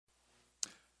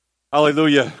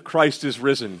Hallelujah, Christ is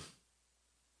risen.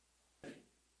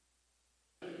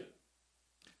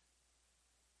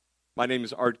 My name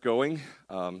is Art Going.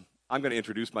 I'm going to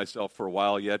introduce myself for a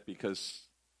while yet because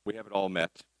we haven't all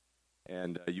met,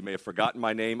 and you may have forgotten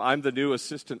my name. I'm the new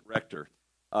assistant rector.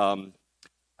 I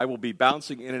will be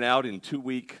bouncing in and out in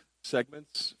 2-week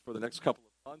segments for the next couple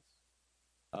of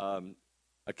months.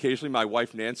 Occasionally, my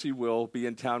wife Nancy will be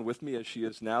in town with me, as she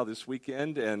is now this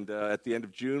weekend, and at the end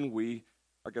of June, we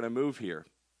are going to move here.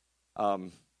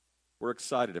 We're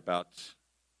excited about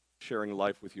sharing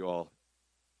life with you all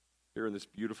here in this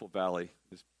beautiful valley,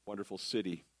 this wonderful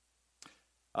city.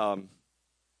 You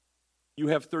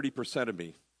have 30% of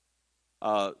me.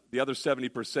 The other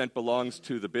 70% belongs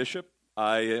to the bishop.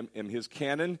 I am his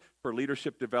canon for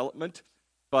leadership development,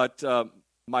 but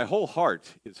my whole heart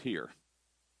is here.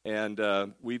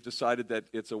 And we've decided that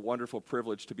it's a wonderful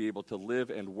privilege to be able to live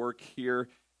and work here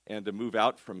and to move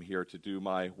out from here to do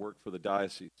my work for the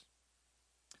diocese.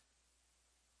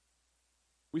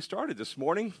 We started this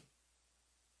morning,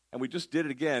 and we just did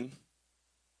it again,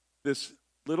 this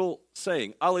little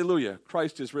saying, Alleluia,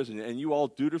 Christ is risen. And you all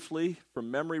dutifully,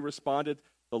 from memory, responded,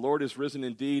 the Lord is risen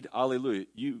indeed, Alleluia.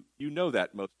 You know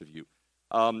that, most of you.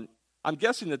 I'm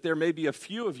guessing that there may be a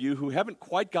few of you who haven't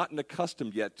quite gotten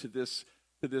accustomed yet to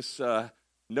this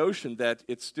notion that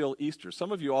it's still Easter.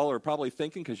 Some of you all are probably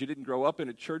thinking, because you didn't grow up in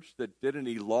a church that did an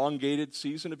elongated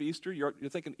season of Easter, you're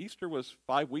thinking Easter was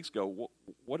 5 weeks ago.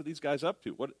 What are these guys up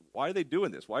to? Why are they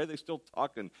doing this? Why are they still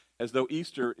talking as though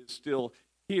Easter is still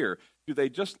here? Do they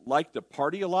just like to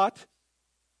party a lot?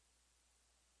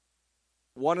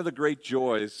 One of the great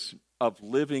joys of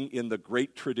living in the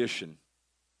great tradition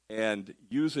and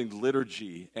using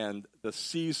liturgy and the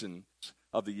seasons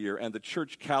of the year and the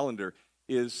church calendar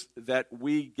is that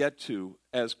we get to,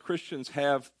 as Christians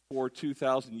have for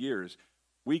 2,000 years,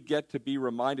 we get to be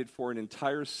reminded for an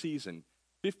entire season,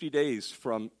 50 days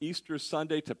from Easter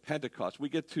Sunday to Pentecost. We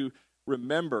get to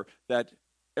remember that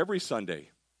every Sunday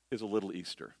is a little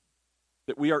Easter,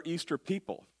 that we are Easter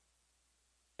people.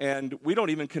 And we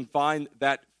don't even confine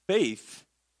that faith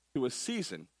to a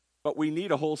season, but we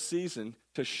need a whole season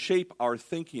to shape our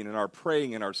thinking and our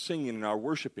praying and our singing and our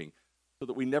worshiping so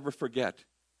that we never forget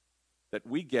that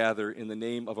we gather in the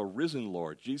name of a risen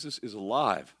Lord. Jesus is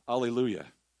alive. Alleluia.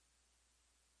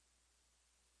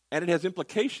 And it has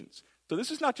implications. So this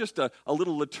is not just a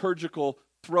little liturgical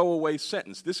throwaway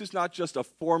sentence. This is not just a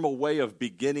formal way of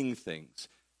beginning things.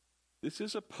 This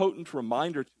is a potent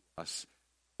reminder to us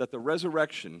that the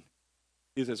resurrection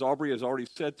is, as Aubrey has already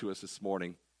said to us this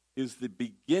morning, is the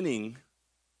beginning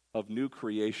of new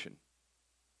creation.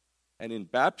 And in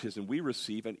baptism, we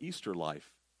receive an Easter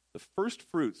life. The first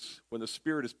fruits, when the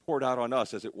Spirit is poured out on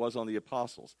us, as it was on the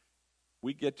apostles,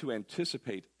 we get to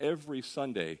anticipate every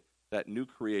Sunday that new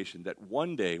creation, that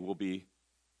one day will be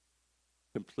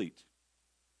complete.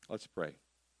 Let's pray.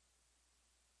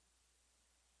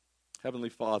 Heavenly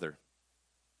Father,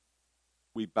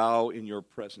 we bow in your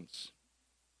presence.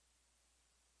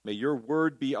 May your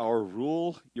word be our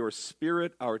rule, your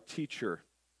Spirit our teacher,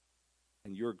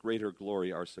 and your greater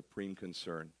glory our supreme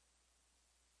concern.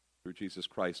 Through Jesus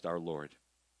Christ our Lord.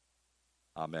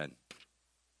 Amen.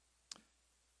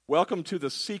 Welcome to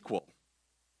the sequel.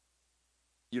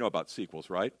 You know about sequels,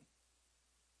 right?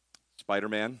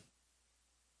 Spider-Man,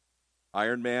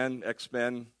 Iron Man,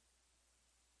 X-Men,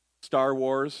 Star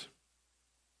Wars,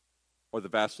 or the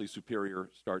vastly superior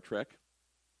Star Trek.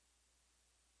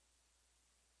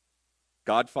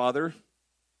 Godfather,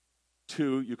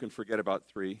 2, you can forget about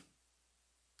 3.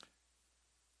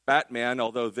 Batman,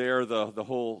 although there the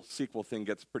whole sequel thing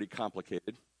gets pretty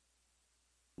complicated.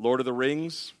 Lord of the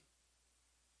Rings,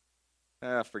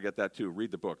 forget that too.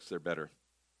 Read the books, they're better.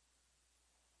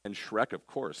 And Shrek, of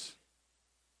course.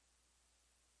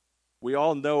 We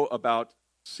all know about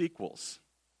sequels.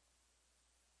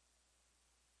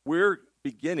 We're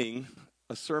beginning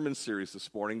a sermon series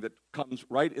this morning that comes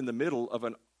right in the middle of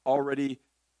an already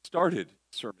started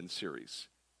sermon series.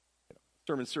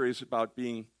 Sermon series about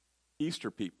being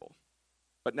Easter people.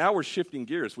 But now we're shifting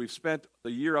gears. We've spent the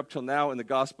year up till now in the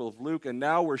Gospel of Luke, and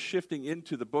now we're shifting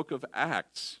into the book of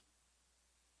Acts.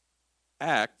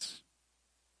 Acts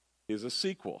is a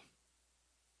sequel.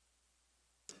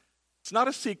 It's not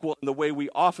a sequel in the way we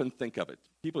often think of it.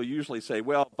 People usually say,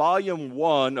 well, volume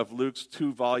 1 of Luke's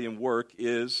 2-volume work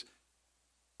is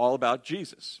all about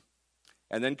Jesus.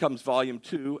 And then comes volume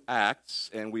 2, Acts,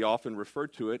 and we often refer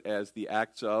to it as the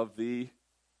Acts of the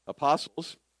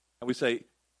Apostles. And we say,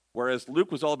 whereas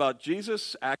Luke was all about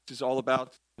Jesus, Acts is all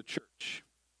about the church.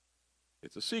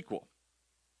 It's a sequel.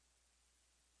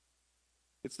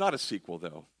 It's not a sequel,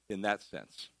 though, in that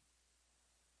sense.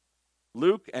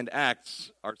 Luke and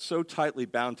Acts are so tightly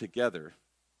bound together,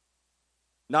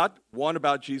 not one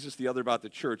about Jesus, the other about the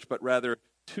church, but rather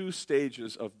two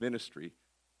stages of ministry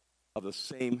of the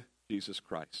same Jesus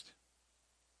Christ.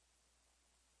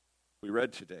 We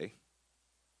read today,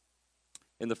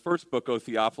 in the first book, O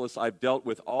Theophilus, I've dealt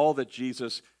with all that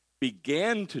Jesus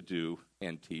began to do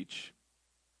and teach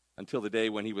until the day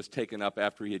when he was taken up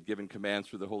after he had given commands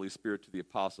through the Holy Spirit to the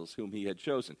apostles whom he had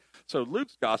chosen. So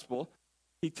Luke's gospel,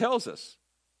 he tells us,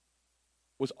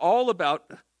 was all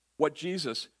about what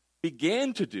Jesus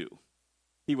began to do.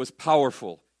 He was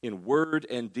powerful in word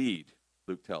and deed,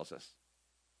 Luke tells us.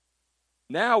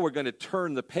 Now we're going to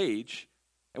turn the page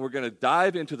and we're going to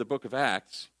dive into the book of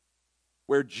Acts,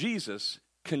 where Jesus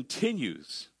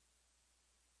continues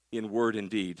in word and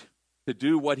deed to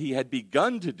do what he had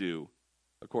begun to do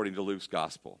according to Luke's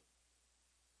gospel.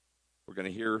 We're going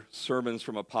to hear sermons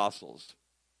from apostles.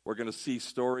 We're going to see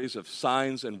stories of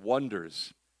signs and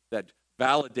wonders that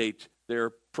validate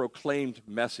their proclaimed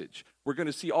message. We're going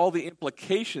to see all the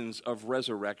implications of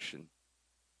resurrection.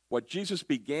 What Jesus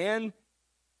began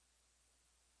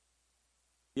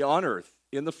on earth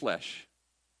in the flesh,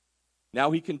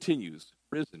 now he continues,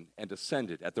 risen and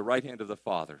ascended at the right hand of the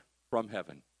Father from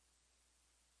heaven.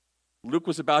 Luke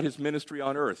was about his ministry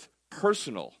on earth,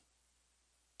 personal,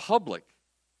 public.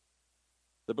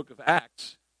 The book of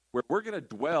Acts, where we're going to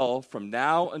dwell from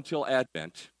now until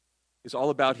Advent, is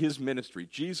all about his ministry,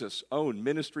 Jesus' own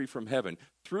ministry from heaven,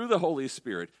 through the Holy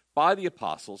Spirit, by the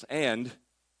apostles, and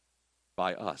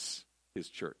by us, his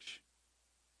church.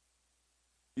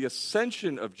 The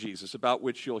ascension of Jesus, about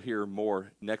which you'll hear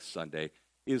more next Sunday,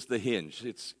 is the hinge.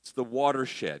 It's the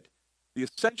watershed. The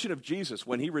ascension of Jesus,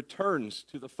 when he returns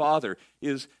to the Father,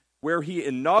 is where he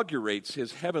inaugurates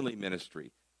his heavenly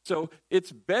ministry. So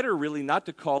it's better really not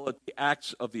to call it the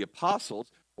Acts of the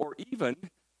Apostles or even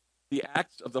the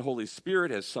Acts of the Holy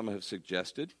Spirit, as some have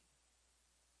suggested.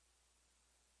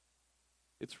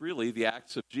 It's really the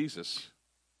Acts of Jesus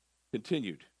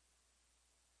continued.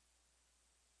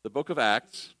 The book of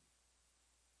Acts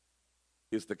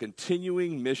is the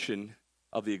continuing mission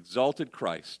of the exalted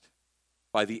Christ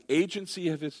by the agency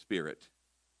of his Spirit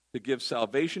to give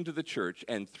salvation to the church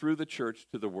and through the church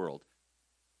to the world.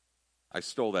 I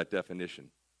stole that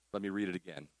definition. Let me read it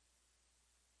again.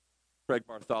 Craig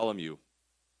Bartholomew.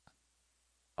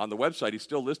 On the website, he's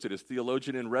still listed as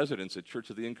theologian in residence at Church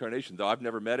of the Incarnation, though I've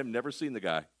never met him, never seen the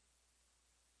guy.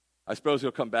 I suppose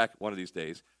he'll come back one of these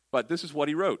days. But this is what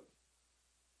he wrote.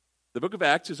 The book of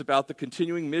Acts is about the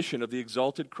continuing mission of the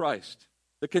exalted Christ.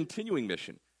 The continuing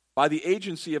mission by the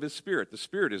agency of his Spirit. The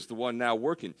Spirit is the one now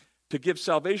working to give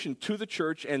salvation to the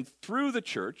church and through the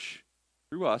church,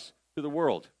 through us, to the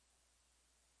world.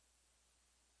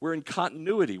 We're in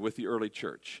continuity with the early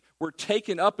church. We're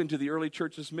taken up into the early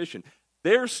church's mission.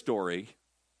 Their story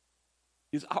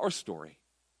is our story.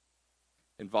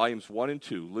 In volumes 1 and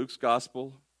 2, Luke's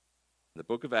Gospel, the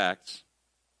book of Acts,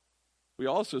 we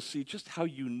also see just how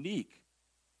unique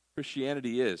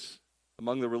Christianity is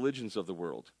among the religions of the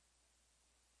world.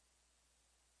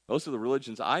 Most of the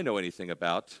religions I know anything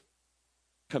about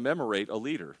commemorate a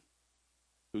leader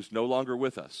who's no longer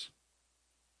with us.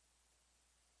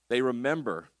 They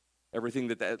remember everything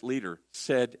that that leader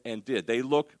said and did. They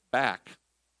look back.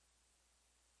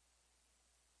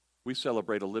 We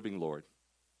celebrate a living Lord.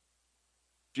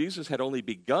 Jesus had only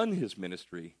begun his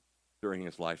ministry during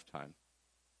his lifetime.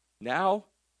 Now,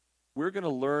 we're going to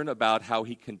learn about how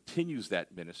he continues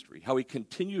that ministry, how he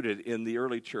continued it in the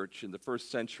early church in the first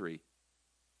century.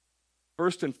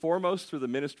 First and foremost, through the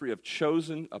ministry of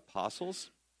chosen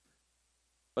apostles,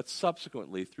 but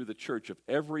subsequently through the church of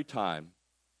every time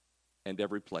and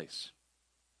every place.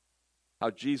 How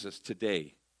Jesus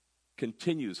today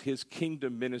continues his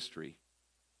kingdom ministry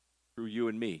through you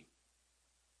and me.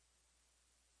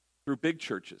 Through big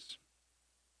churches,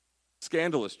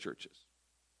 scandalous churches,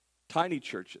 tiny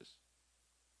churches,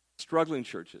 struggling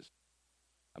churches.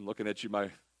 I'm looking at you,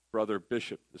 my brother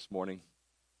Bishop, this morning,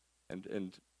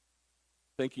 and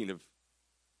thinking of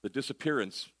the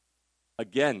disappearance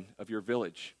again of your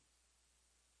village.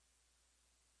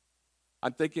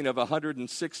 I'm thinking of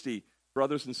 160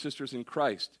 brothers and sisters in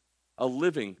Christ, a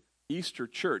living Easter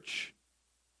church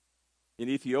in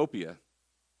Ethiopia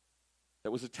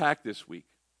that was attacked this week,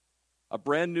 a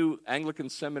brand new Anglican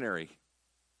seminary,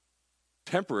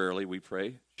 temporarily, we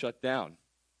pray, shut down.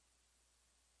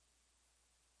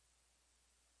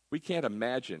 We can't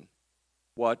imagine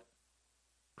what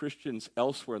Christians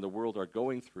elsewhere in the world are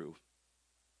going through.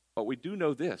 But we do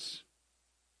know this.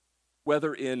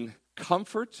 Whether in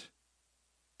comfort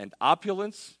and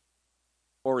opulence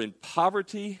or in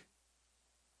poverty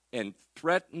and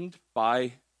threatened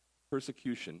by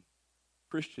persecution,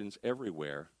 Christians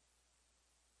everywhere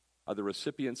are the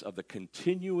recipients of the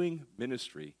continuing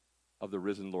ministry of the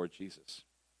risen Lord Jesus.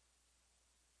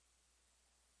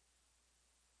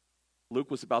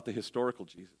 Luke was about the historical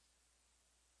Jesus.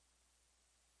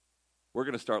 We're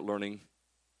going to start learning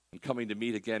and coming to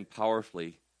meet again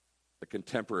powerfully the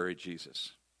contemporary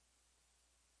Jesus.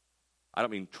 I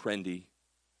don't mean trendy,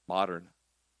 modern.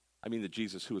 I mean the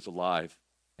Jesus who is alive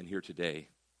and here today,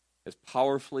 as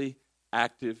powerfully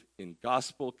active in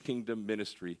gospel kingdom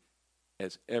ministry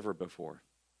as ever before.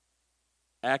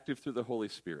 Active through the Holy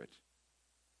Spirit,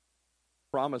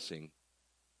 promising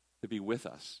to be with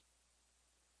us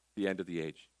at the end of the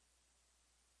age.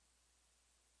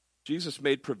 Jesus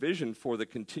made provision for the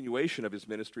continuation of his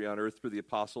ministry on earth through the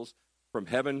apostles, from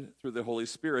heaven through the Holy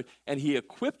Spirit, and he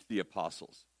equipped the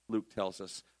apostles, Luke tells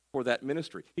us, for that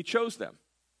ministry. He chose them,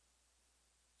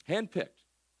 handpicked.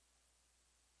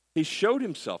 He showed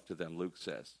himself to them, Luke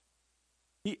says.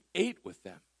 He ate with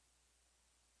them.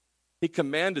 He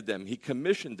commanded them. He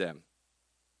commissioned them.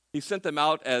 He sent them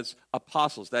out as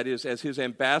apostles, that is, as his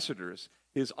ambassadors,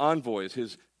 his envoys,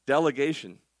 his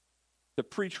delegation, to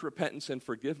preach repentance and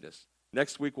forgiveness.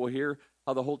 Next week we'll hear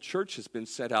how the whole church has been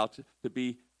set out to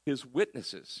be his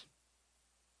witnesses.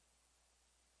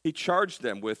 He charged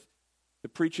them to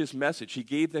preach his message. He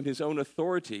gave them his own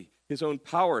authority, his own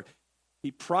power.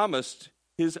 He promised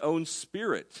his own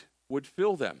Spirit would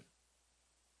fill them.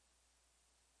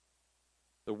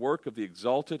 The work of the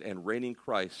exalted and reigning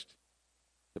Christ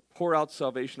to pour out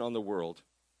salvation on the world.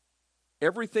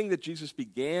 Everything that Jesus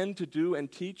began to do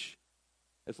and teach,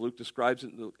 as Luke describes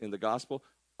it in the gospel,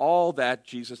 all that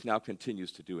Jesus now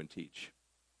continues to do and teach,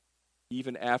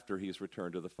 even after he has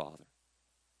returned to the Father.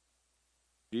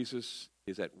 Jesus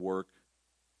is at work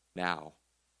now,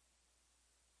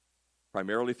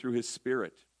 primarily through his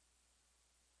Spirit,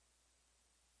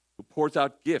 who pours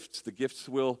out gifts. The gifts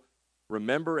we'll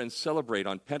remember and celebrate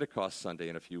on Pentecost Sunday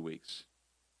in a few weeks.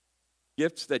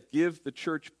 Gifts that give the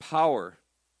church power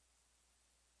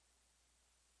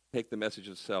to take the message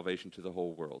of salvation to the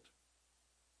whole world.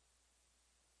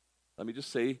 Let me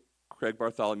just say Craig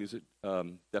Bartholomew's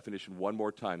definition one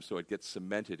more time so it gets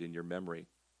cemented in your memory.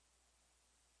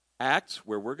 Acts,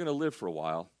 where we're going to live for a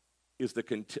while, is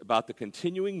about the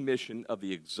continuing mission of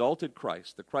the exalted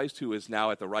Christ, the Christ who is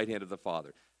now at the right hand of the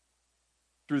Father,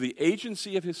 through the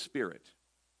agency of his Spirit,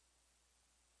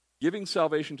 giving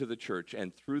salvation to the church,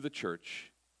 and through the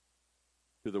church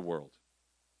to the world.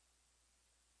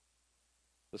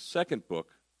 The second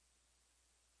book,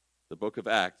 the book of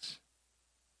Acts,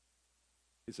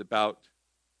 is about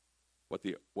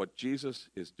what Jesus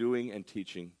is doing and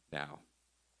teaching now.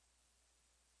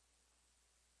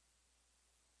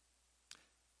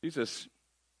 Jesus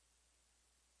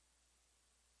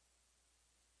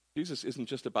isn't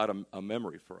just about a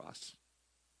memory for us.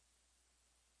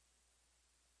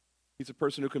 He's a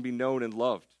person who can be known and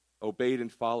loved, obeyed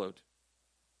and followed.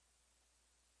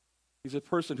 He's a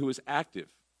person who is active.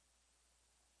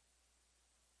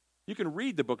 You can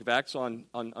read the book of Acts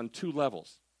on two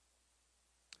levels.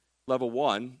 Level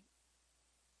one,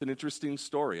 it's an interesting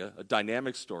story, a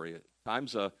dynamic story, at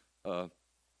times a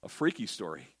freaky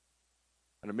story,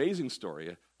 an amazing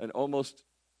story, an almost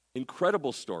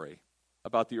incredible story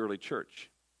about the early church.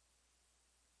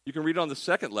 You can read it on the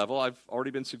second level. I've already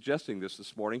been suggesting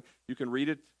this morning. You can read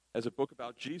it as a book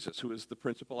about Jesus, who is the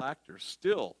principal actor,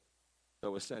 still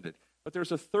though ascended. But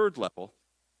there's a third level,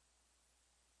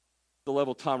 the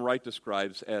level Tom Wright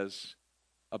describes as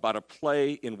about a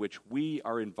play in which we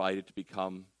are invited to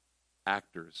become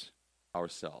actors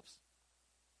ourselves.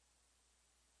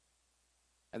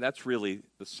 And that's really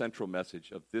the central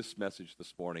message of this message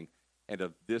this morning and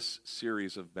of this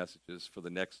series of messages for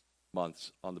the next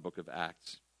months on the book of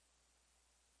Acts.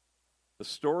 The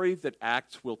story that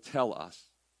Acts will tell us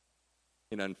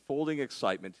in unfolding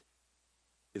excitement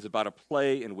is about a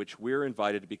play in which we're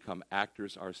invited to become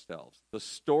actors ourselves. The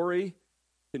story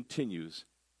continues,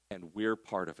 and we're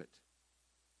part of it.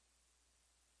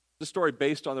 The story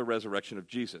based on the resurrection of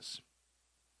Jesus.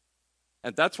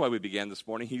 And that's why we began this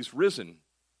morning. He's risen.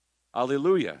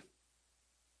 Alleluia.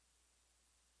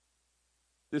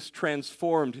 This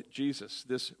transformed Jesus,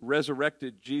 this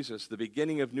resurrected Jesus, the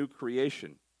beginning of new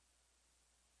creation,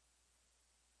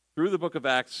 through the book of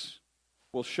Acts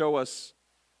will show us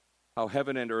how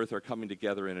heaven and earth are coming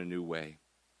together in a new way.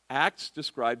 Acts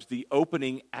describes the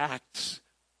opening acts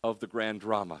of the grand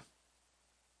drama.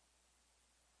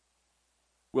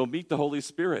 We'll meet the Holy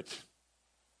Spirit,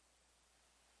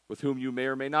 with whom you may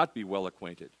or may not be well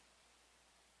acquainted.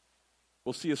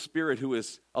 We'll see a Spirit who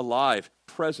is alive,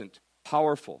 present,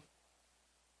 powerful,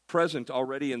 present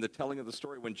already in the telling of the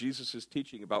story when Jesus is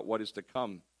teaching about what is to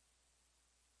come.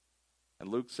 And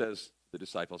Luke says to the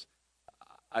disciples,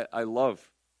 I love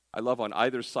on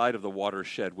either side of the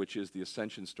watershed, which is the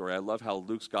ascension story. I love how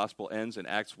Luke's gospel ends and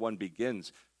Acts 1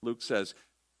 begins. Luke says,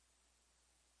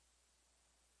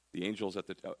 the angels at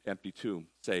the empty tomb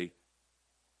say,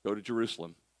 go to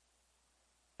Jerusalem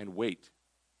and wait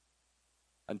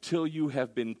until you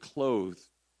have been clothed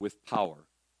with power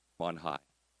from on high.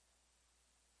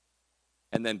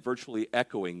 And then virtually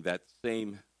echoing that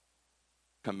same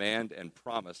command and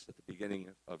promise at the beginning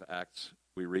of Acts,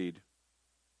 we read,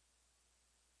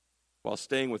 while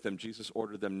staying with them, Jesus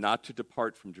ordered them not to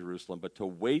depart from Jerusalem, but to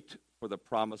wait for the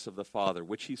promise of the Father,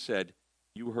 which he said,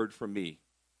 you heard from me.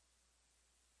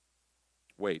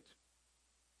 Wait.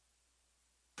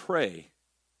 Pray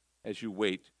as you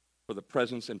wait for the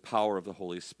presence and power of the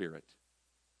Holy Spirit.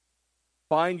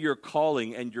 Find your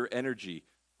calling and your energy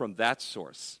from that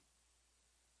source.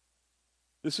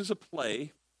 This is a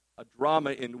play, a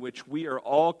drama in which we are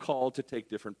all called to take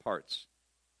different parts.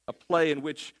 A play in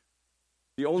which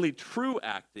the only true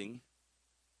acting,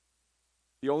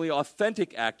 the only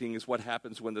authentic acting is what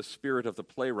happens when the spirit of the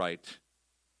playwright,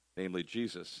 namely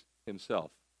Jesus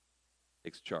himself,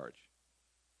 takes charge.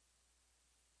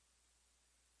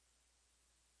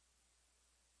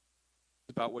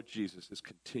 It's about what Jesus is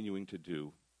continuing to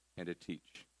do and to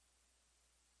teach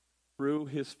through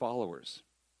his followers,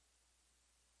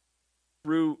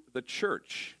 through the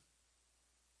church.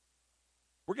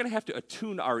 We're going to have to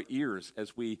attune our ears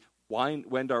as we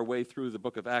wend our way through the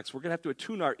book of Acts. We're going to have to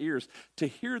attune our ears to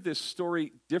hear this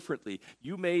story differently.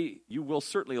 You will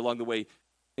certainly along the way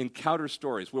encounter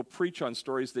stories. We'll preach on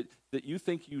stories that you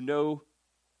think you know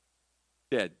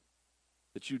dead,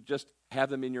 that you just have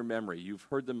them in your memory. You've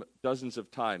heard them dozens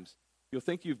of times. You'll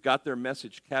think you've got their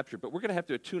message captured, but we're going to have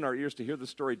to attune our ears to hear the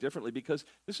story differently because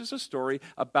this is a story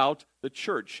about the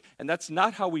church, and that's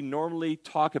not how we normally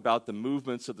talk about the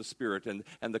movements of the Spirit and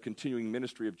the continuing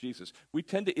ministry of Jesus. We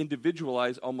tend to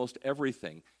individualize almost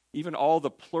everything. Even all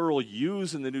the plural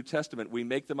yous in the New Testament, we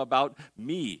make them about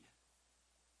me,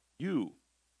 you.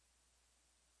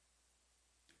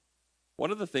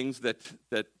 One of the things that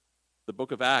the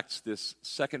book of Acts, this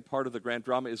second part of the grand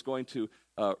drama, is going to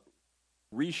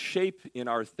reshape in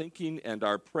our thinking and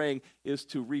our praying is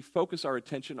to refocus our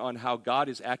attention on how God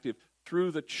is active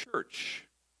through the church.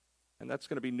 And that's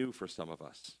going to be new for some of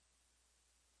us.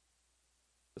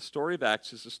 The story of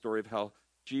Acts is the story of how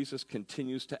Jesus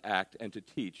continues to act and to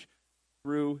teach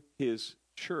through his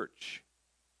church.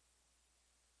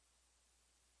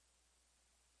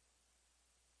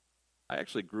 I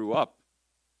actually grew up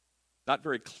not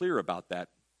very clear about that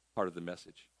part of the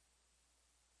message.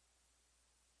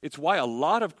 It's why a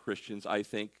lot of Christians, I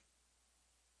think,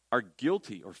 are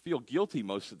guilty or feel guilty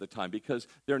most of the time because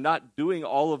they're not doing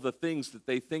all of the things that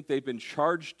they think they've been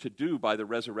charged to do by the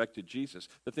resurrected Jesus,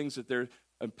 the things that they're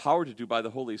empowered to do by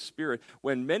the Holy Spirit,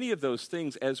 when many of those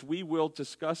things, as we will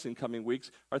discuss in coming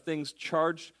weeks, are things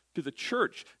charged to the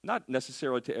church, not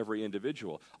necessarily to every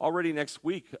individual. Already next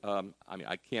week,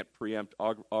 I can't preempt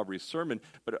Aubrey's sermon,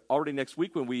 but already next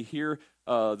week when we hear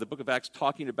the book of Acts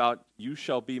talking about, you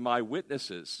shall be my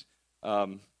witnesses, we're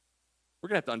going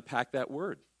to have to unpack that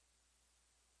word.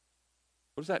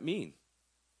 What does that mean?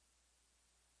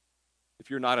 If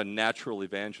you're not a natural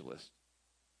evangelist,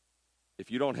 if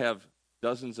you don't have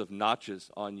dozens of notches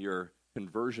on your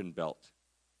conversion belt,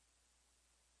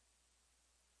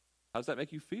 how does that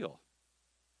make you feel?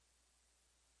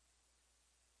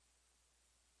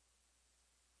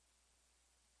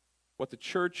 What the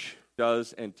church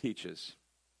does and teaches,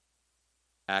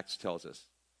 Acts tells us,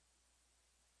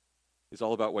 is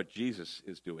all about what Jesus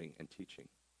is doing and teaching.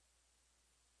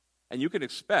 And you can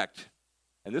expect,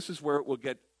 and this is where it will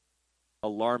get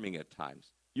alarming at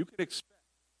times, you can expect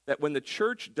that when the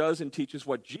church does and teaches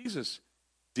what Jesus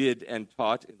did and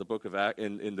taught in the book of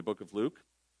in the book of Luke,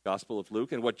 Gospel of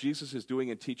Luke, and what Jesus is doing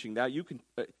and teaching now, you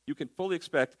can fully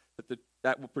expect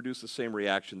that will produce the same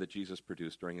reaction that Jesus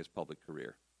produced during his public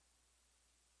career.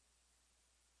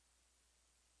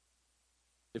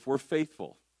 If we're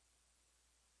faithful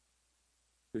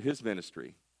to his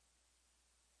ministry,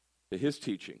 to his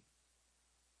teaching,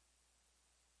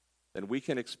 then we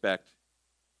can expect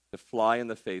to fly in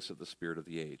the face of the spirit of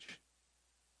the age.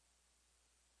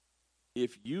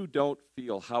 If you don't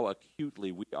feel how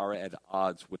acutely we are at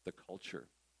odds with the culture,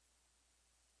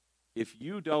 if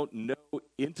you don't know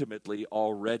intimately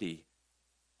already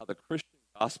how the Christian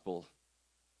gospel,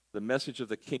 the message of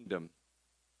the kingdom,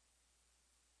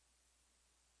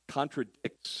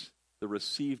 contradicts the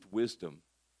received wisdom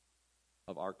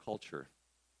of our culture,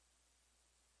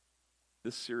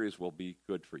 this series will be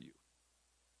good for you,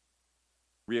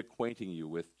 reacquainting you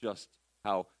with just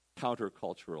how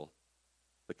countercultural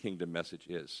the kingdom message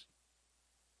is.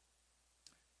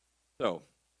 So,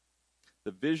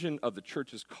 the vision of the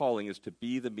church's calling is to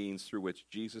be the means through which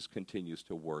Jesus continues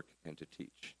to work and to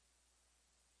teach.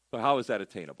 So how is that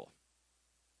attainable?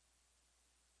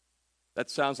 That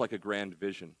sounds like a grand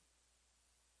vision.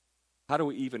 How do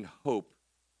we even hope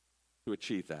to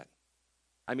achieve that?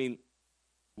 I mean,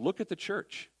 look at the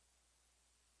church.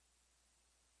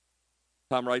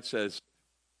 Tom Wright says,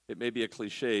 it may be a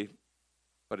cliche,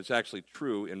 but it's actually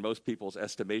true in most people's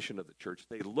estimation of the church.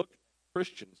 They look at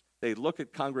Christians, they look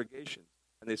at congregations,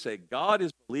 and they say, God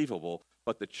is believable,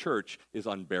 but the church is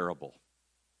unbearable.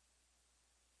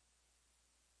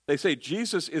 They say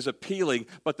Jesus is appealing,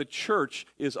 but the church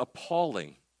is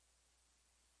appalling.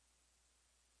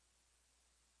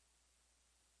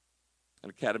 An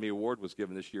Academy Award was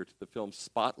given this year to the film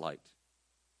Spotlight,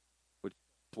 which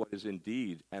is what is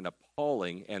indeed an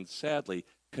appalling and sadly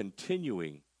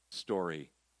continuing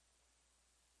story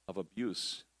of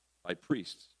abuse by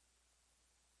priests.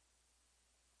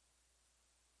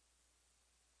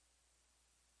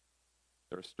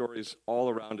 There are stories all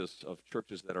around us of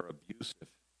churches that are abusive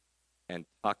and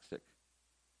toxic.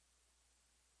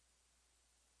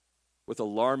 With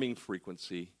alarming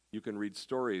frequency, you can read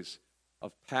stories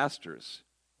of pastors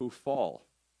who fall,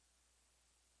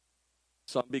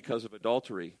 some because of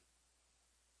adultery,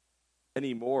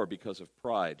 many more because of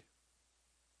pride.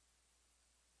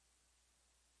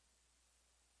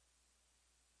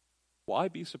 Why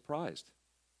be surprised?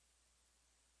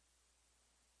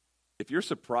 If you're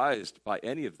surprised by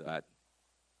any of that,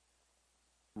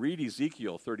 read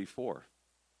Ezekiel 34.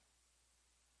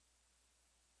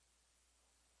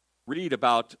 Read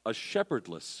about a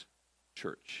shepherdless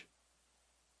church,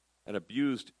 an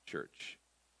abused church.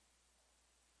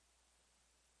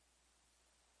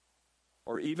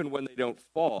 Or even when they don't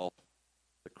fall,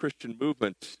 the Christian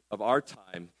movement of our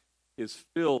time is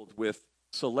filled with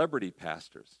celebrity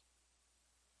pastors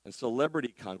and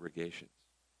celebrity congregations.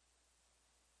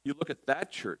 You look at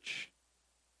that church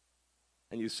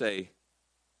and you say,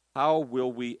 how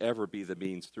will we ever be the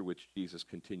means through which Jesus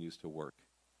continues to work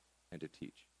and to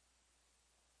teach?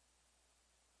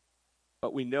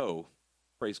 But we know,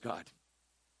 praise God,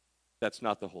 that's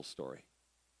not the whole story.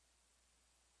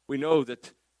 We know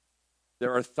that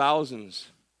there are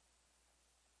thousands,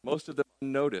 most of them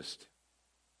unnoticed,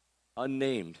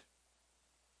 unnamed,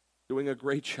 doing a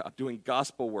great job, doing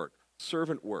gospel work,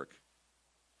 servant work.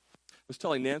 I was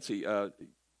telling Nancy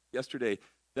yesterday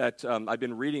that I've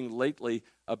been reading lately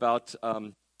about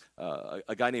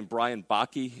a guy named Brian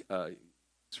Bakke.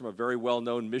 He's from a very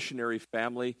well-known missionary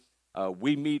family.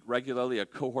 We meet regularly, a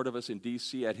cohort of us in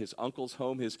D.C., at his uncle's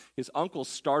home. His uncle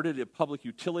started a public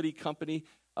utility company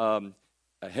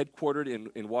headquartered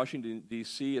in Washington,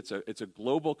 D.C. It's a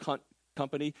global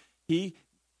company. He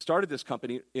started this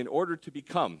company in order to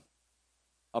become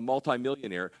a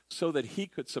multimillionaire so that he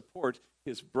could support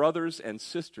his brothers and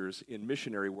sisters in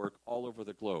missionary work all over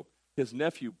the globe. His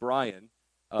nephew, Brian,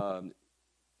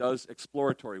 does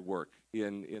exploratory work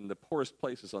in the poorest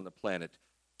places on the planet,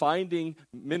 finding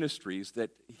ministries that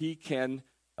he can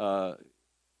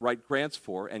write grants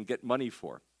for and get money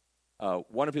for.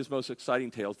 One of his most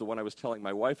exciting tales, the one I was telling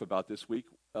my wife about this week,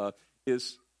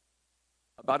 is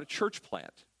about a church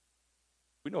plant.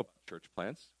 We know about church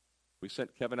plants. We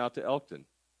sent Kevin out to Elkton.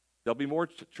 There'll be more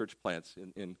church plants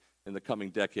in the coming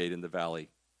decade in the valley,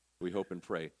 we hope and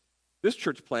pray. This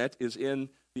church plant is in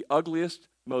the ugliest,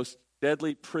 most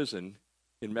deadly prison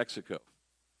in Mexico.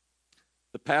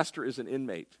 The pastor is an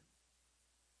inmate.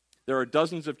 There are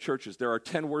dozens of churches. There are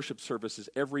 10 worship services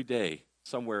every day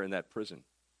somewhere in that prison.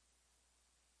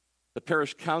 The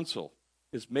parish council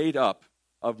is made up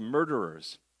of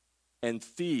murderers and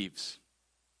thieves,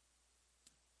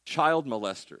 child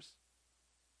molesters,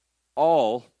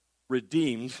 all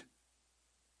redeemed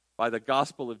by the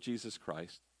gospel of Jesus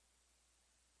Christ.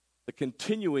 The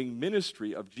continuing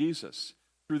ministry of Jesus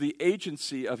through the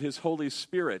agency of his Holy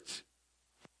Spirit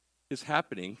is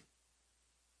happening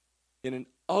in an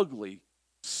ugly,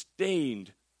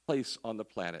 stained place on the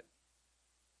planet.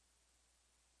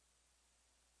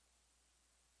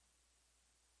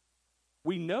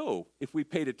 We know, if we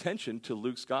paid attention to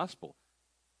Luke's gospel,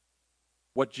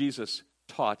 what Jesus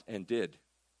taught and did,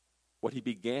 what he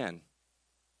began.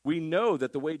 We know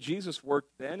that the way Jesus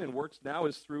worked then and works now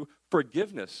is through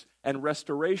forgiveness and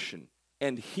restoration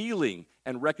and healing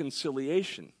and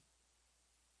reconciliation,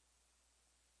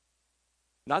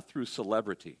 not through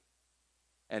celebrity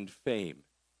and fame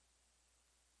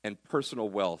and personal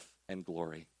wealth and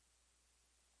glory.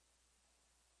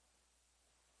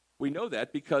 We know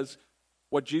that because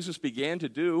what Jesus began to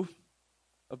do,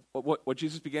 what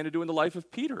Jesus began to do in the life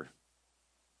of Peter.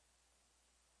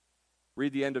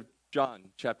 Read the end of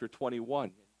John chapter 21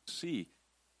 and see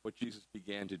what Jesus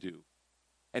began to do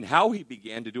and how he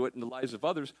began to do it in the lives of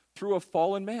others through a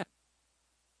fallen man,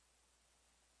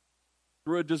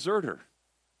 through a deserter,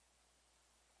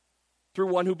 through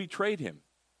one who betrayed him,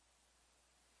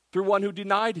 through one who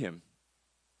denied him.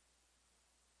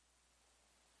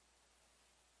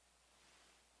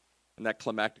 And that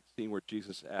climactic scene where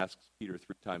Jesus asks Peter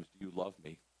 3 times, "Do you love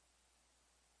me?"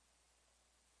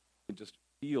 And just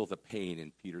feel the pain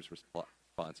in Peter's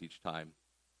response each time.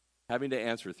 Having to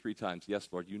answer 3 times,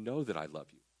 "Yes, Lord, you know that I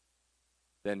love you."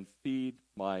 Then feed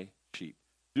my sheep.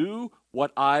 Do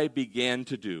what I began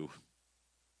to do.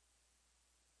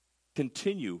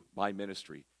 Continue my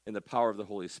ministry in the power of the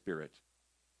Holy Spirit.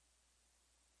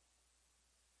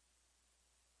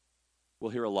 We'll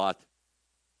hear a lot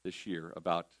this year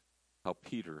about how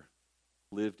Peter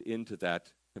lived into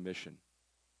that commission,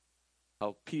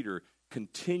 how Peter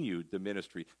continued the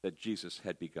ministry that Jesus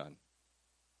had begun.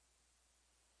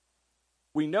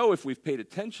 We know, if we've paid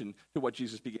attention to what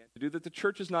Jesus began to do, that the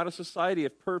church is not a society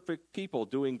of perfect people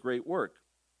doing great work.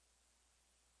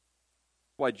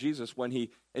 Why Jesus, when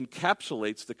he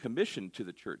encapsulates the commission to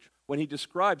the church, when he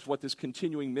describes what this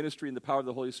continuing ministry in the power of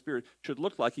the Holy Spirit should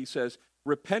look like, he says,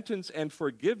 repentance and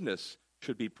forgiveness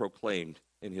should be proclaimed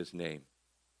in his name.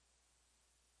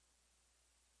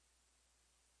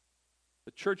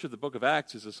 The church of the book of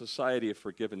Acts is a society of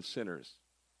forgiven sinners,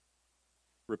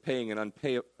 repaying an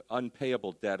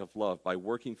unpayable debt of love by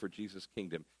working for Jesus'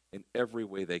 kingdom in every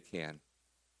way they can.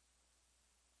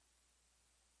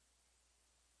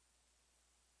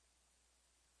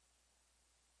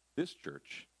 This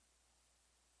church,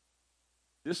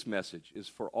 this message is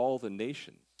for all the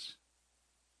nations,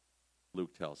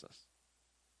 Luke tells us.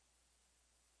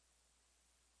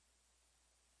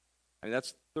 I mean,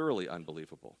 that's thoroughly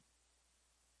unbelievable.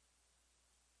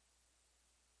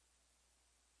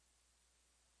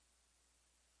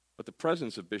 But the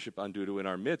presence of Bishop Ondudu in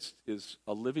our midst is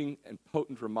a living and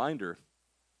potent reminder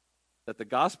that the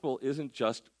gospel isn't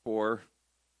just for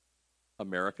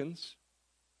Americans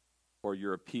or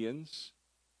Europeans.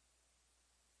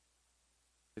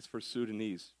 It's for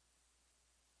Sudanese.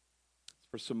 It's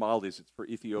for Somalis. It's for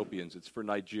Ethiopians. It's for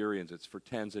Nigerians. It's for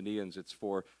Tanzanians. It's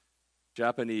for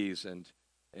Japanese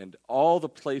and all the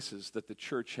places that the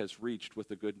church has reached with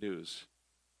the good news.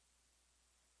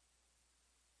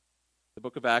 The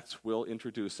book of Acts will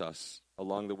introduce us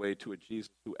along the way to a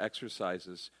Jesus who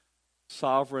exercises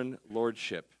sovereign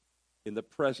lordship in the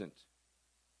present,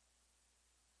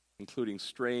 including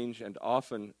strange and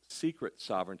often secret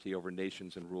sovereignty over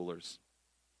nations and rulers.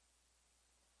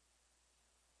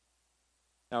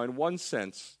 Now, in one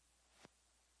sense,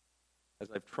 as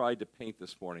I've tried to paint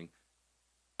this morning,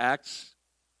 Acts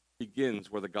begins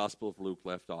where the Gospel of Luke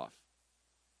left off,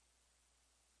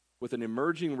 with an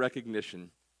emerging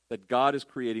recognition that God is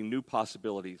creating new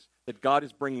possibilities, that God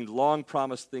is bringing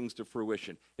long-promised things to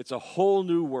fruition. It's a whole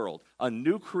new world, a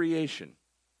new creation.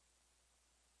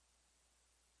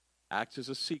 Acts is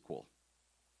a sequel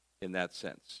in that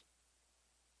sense.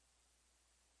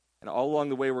 And all along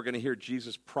the way, we're going to hear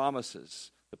Jesus'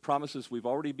 promises, the promises we've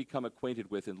already become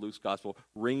acquainted with in Luke's gospel,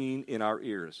 ringing in our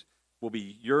ears. We'll be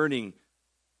yearning,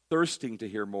 thirsting to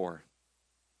hear more.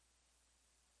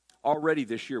 Already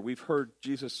this year, we've heard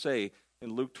Jesus say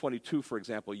in Luke 22, for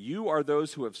example, "You are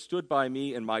those who have stood by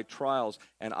me in my trials,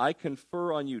 and I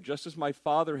confer on you, just as my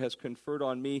Father has conferred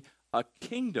on me, a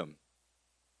kingdom."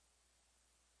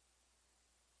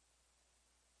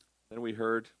 Then we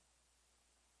heard,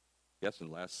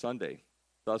 and last Sunday,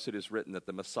 "Thus it is written that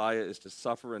the Messiah is to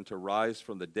suffer and to rise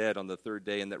from the dead on the third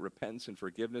day, and that repentance and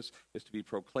forgiveness is to be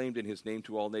proclaimed in his name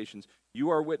to all nations. You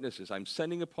are witnesses. I'm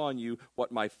sending upon you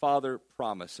what my Father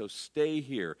promised. So stay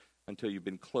here until you've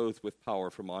been clothed with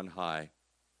power from on high."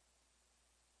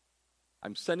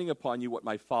 I'm sending upon you what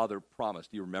my Father promised.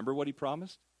 Do you remember what he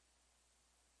promised?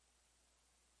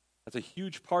 That's a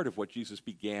huge part of what Jesus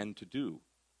began to do.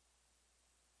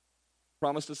 He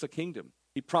promised us a kingdom.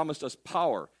 He promised us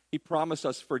power. He promised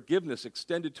us forgiveness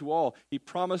extended to all. He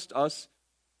promised us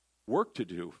work to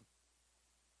do.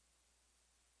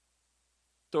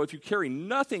 So if you carry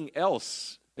nothing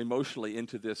else emotionally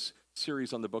into this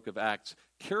series on the book of Acts,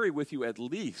 carry with you at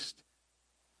least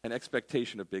an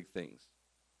expectation of big things.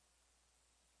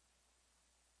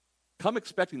 Come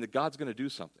expecting that God's going to do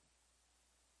something,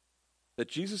 that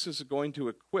Jesus is going to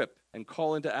equip and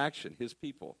call into action his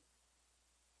people.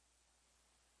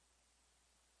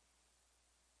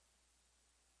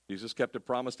 Jesus kept a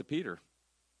promise to Peter,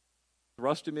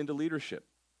 thrust him into leadership,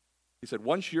 He said,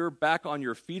 once you're back on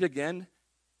your feet again,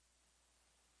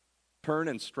 turn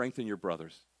and strengthen your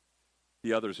brothers,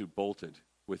 the others who bolted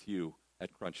with you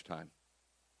at crunch time.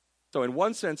 So in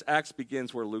one sense, Acts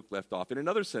begins where Luke left off. In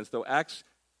another sense, though, Acts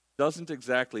doesn't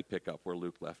exactly pick up where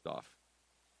Luke left off.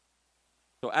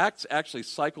 So Acts actually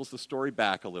cycles the story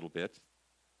back a little bit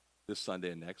this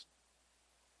Sunday and next,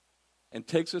 and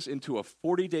takes us into a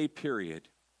 40-day period,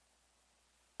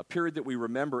 a period that we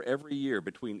remember every year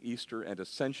between Easter and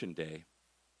Ascension Day,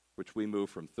 which we move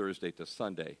from Thursday to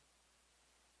Sunday,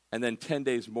 and then 10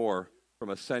 days more from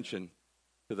Ascension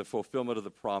to the fulfillment of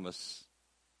the promise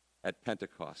at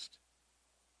Pentecost.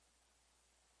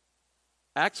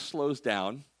 Acts slows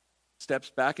down, steps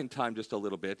back in time just a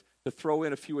little bit to throw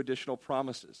in a few additional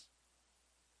promises,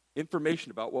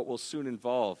 information about what will soon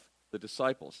involve the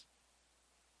disciples.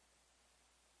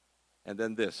 And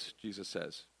then this, Jesus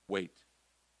says, wait.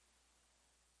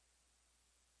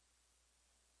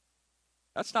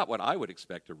 That's not what I would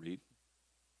expect to read.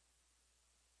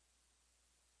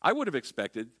 I would have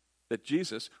expected that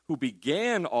Jesus, who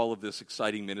began all of this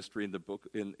exciting ministry in the book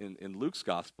in Luke's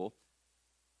gospel,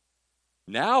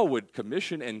 now would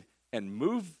commission and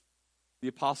move the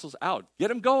apostles out. Get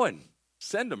them going.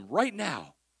 Send them right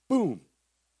now. Boom.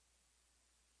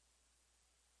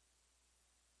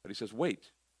 But he says,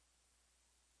 wait.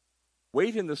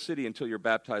 Wait in the city until you're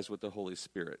baptized with the Holy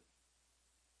Spirit.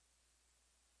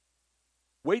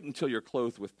 Wait until you're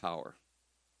clothed with power.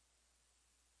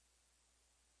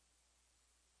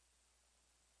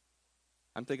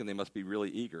 I'm thinking they must be really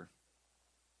eager.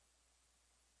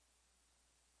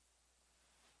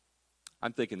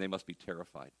 I'm thinking they must be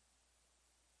terrified.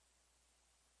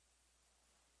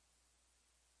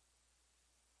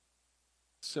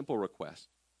 Simple request.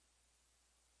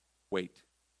 Wait.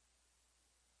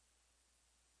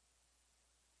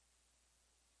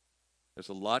 There's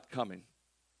a lot coming.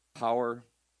 Power,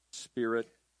 spirit,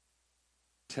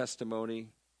 testimony,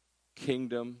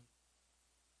 kingdom,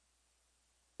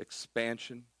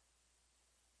 expansion.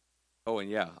 Oh, and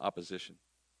yeah, opposition.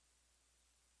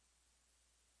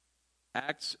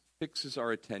 Acts fixes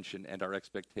our attention and our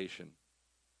expectation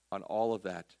on all of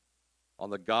that, on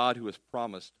the God who has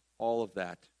promised all of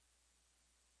that.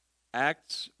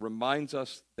 Acts reminds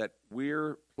us that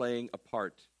we're playing a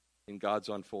part in God's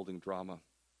unfolding drama.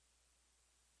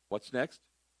 What's next?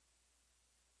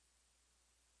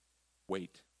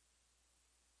 Wait.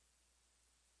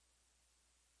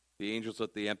 The angels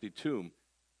at the empty tomb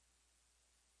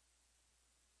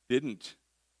didn't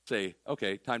say,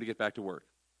 okay, time to get back to work.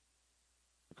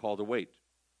 A call to wait.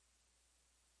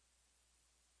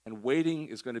 And waiting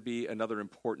is going to be another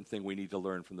important thing we need to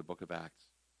learn from the book of Acts.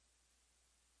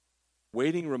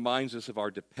 Waiting reminds us of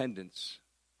our dependence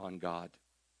on God.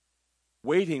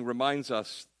 Waiting reminds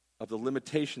us of the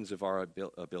limitations of our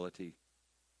ability.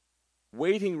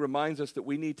 Waiting reminds us that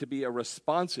we need to be a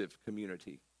responsive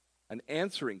community, an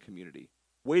answering community,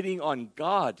 waiting on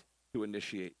God to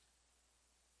initiate.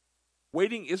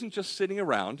 Waiting isn't just sitting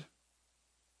around,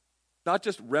 not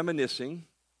just reminiscing,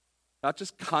 not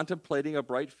just contemplating a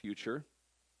bright future.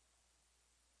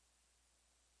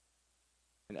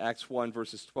 In Acts 1,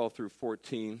 verses 12 through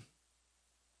 14,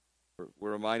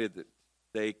 we're reminded that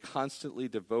they constantly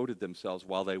devoted themselves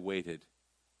while they waited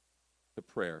to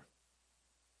prayer.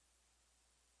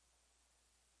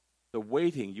 The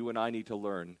waiting you and I need to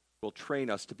learn will train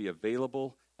us to be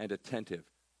available and attentive,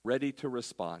 ready to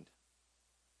respond.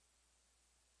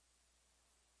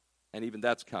 And even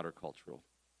that's countercultural.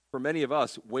 For many of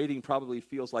us, waiting probably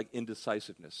feels like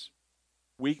indecisiveness,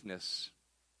 weakness,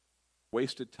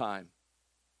 wasted time.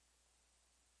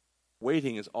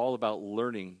 Waiting is all about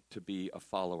learning to be a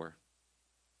follower.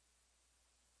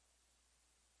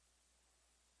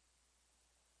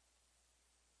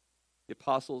 The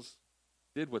apostles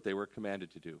did what they were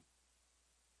commanded to do.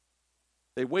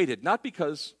 They waited, not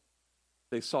because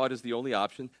they saw it as the only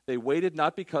option. They waited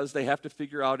not because they have to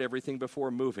figure out everything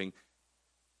before moving.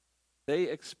 They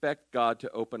expect God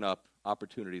to open up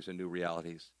opportunities and new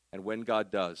realities. And when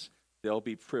God does, they'll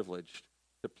be privileged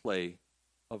to play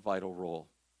a vital role.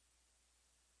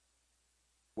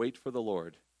 Wait for the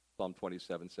Lord, Psalm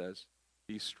 27 says.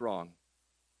 Be strong,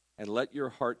 and let your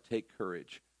heart take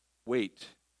courage. Wait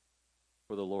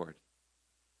for the Lord.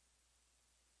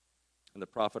 And the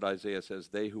prophet Isaiah says,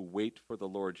 they who wait for the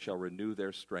Lord shall renew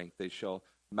their strength. They shall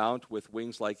mount with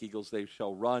wings like eagles. They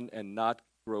shall run and not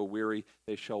grow weary.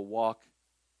 They shall walk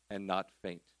and not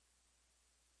faint.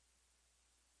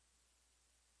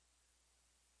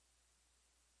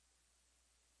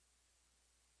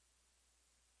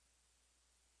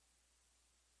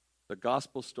 The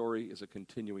gospel story is a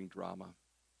continuing drama.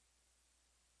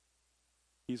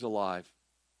 He's alive.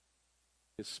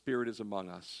 His Spirit is among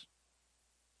us.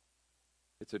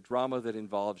 It's a drama that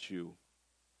involves you.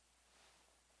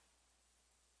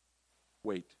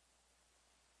 Wait.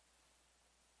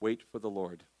 Wait for the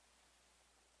Lord.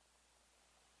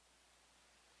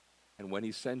 And when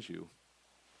he sends you,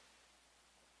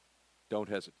 don't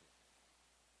hesitate.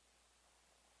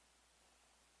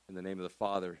 In the name of the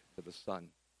Father, and of the Son,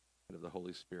 and of the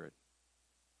Holy Spirit.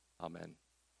 Amen.